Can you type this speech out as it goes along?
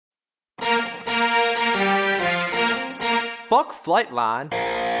fuck Flightline.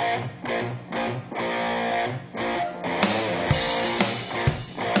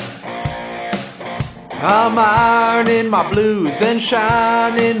 I'm ironing my blues and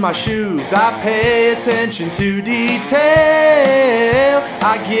shining my shoes. I pay attention to detail.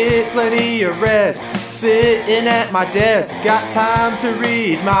 I get plenty of rest sitting at my desk. Got time to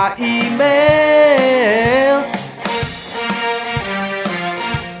read my email.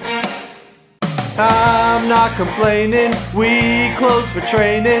 I'm not complaining, we close for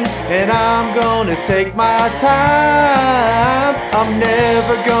training, and I'm gonna take my time. I'm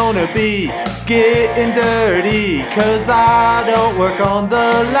never gonna be getting dirty, 'cause I don't work on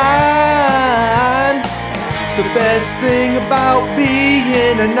the line. The best thing about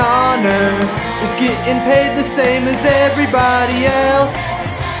being an honor is getting paid the same as everybody else.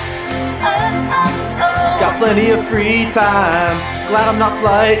 Got plenty of free time, glad I'm not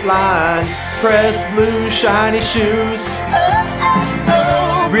Flightline. Pressed blue shiny shoes,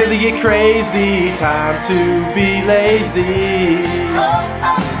 really get crazy, time to be lazy.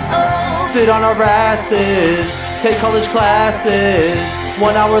 Sit on our asses, take college classes,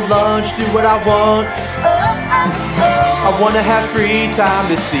 1 hour lunch, do what I want. I wanna have free time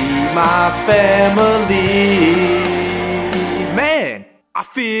to see my family. Man, I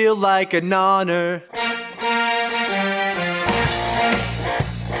feel like an honor.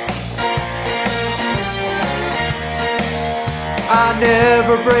 I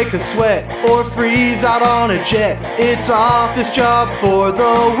never break a sweat or freeze out on a jet. It's office job for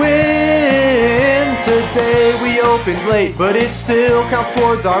the win. Today we opened late, but it still counts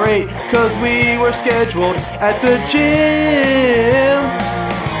towards our 8, 'cause we were scheduled at the gym.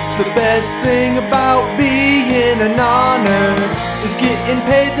 The best thing about being an honor is getting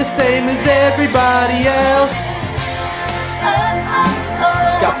paid the same as everybody else.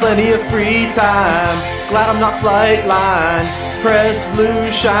 Got plenty of free time, glad I'm not Flightline. Pressed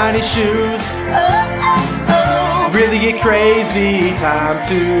blue shiny shoes, really get crazy, time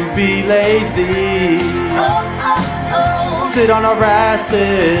to be lazy. Sit on our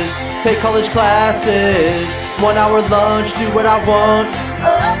asses, take college classes, 1 hour lunch, do what I want.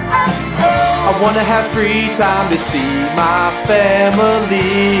 I wanna have free time to see my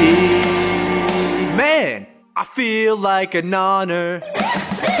family. Man, I feel like an honor.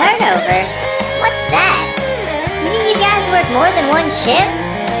 Turnover? What's that? You mean you guys work more than one shift?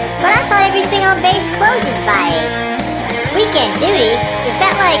 But I thought everything on base closes by 8. Weekend duty? Is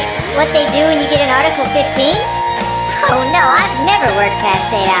that like what they do when you get an Article 15? Oh no, I've never worked past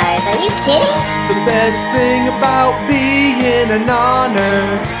 8 hours. Are you kidding? The best thing about being an honor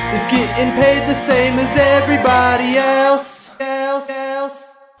is getting paid the same as everybody else.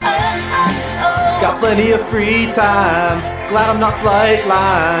 Got plenty of free time, glad I'm not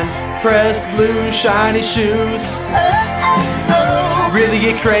Flightline. Pressed blue shiny shoes, really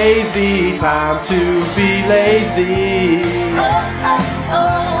get crazy, time to be lazy.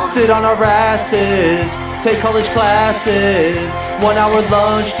 Sit on our asses, take college classes, 1 hour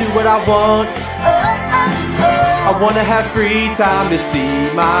lunch, do what I want. I wanna have free time to see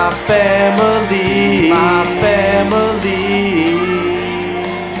my family.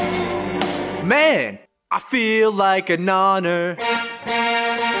 Man, I feel like an honor.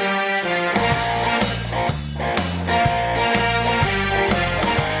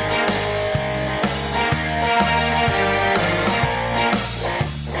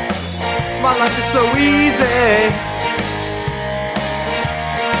 My life is so easy.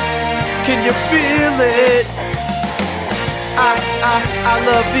 Can you feel it? I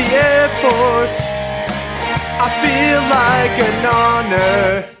love the Air Force. I feel like an honor.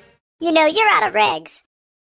 You know, you're out of regs.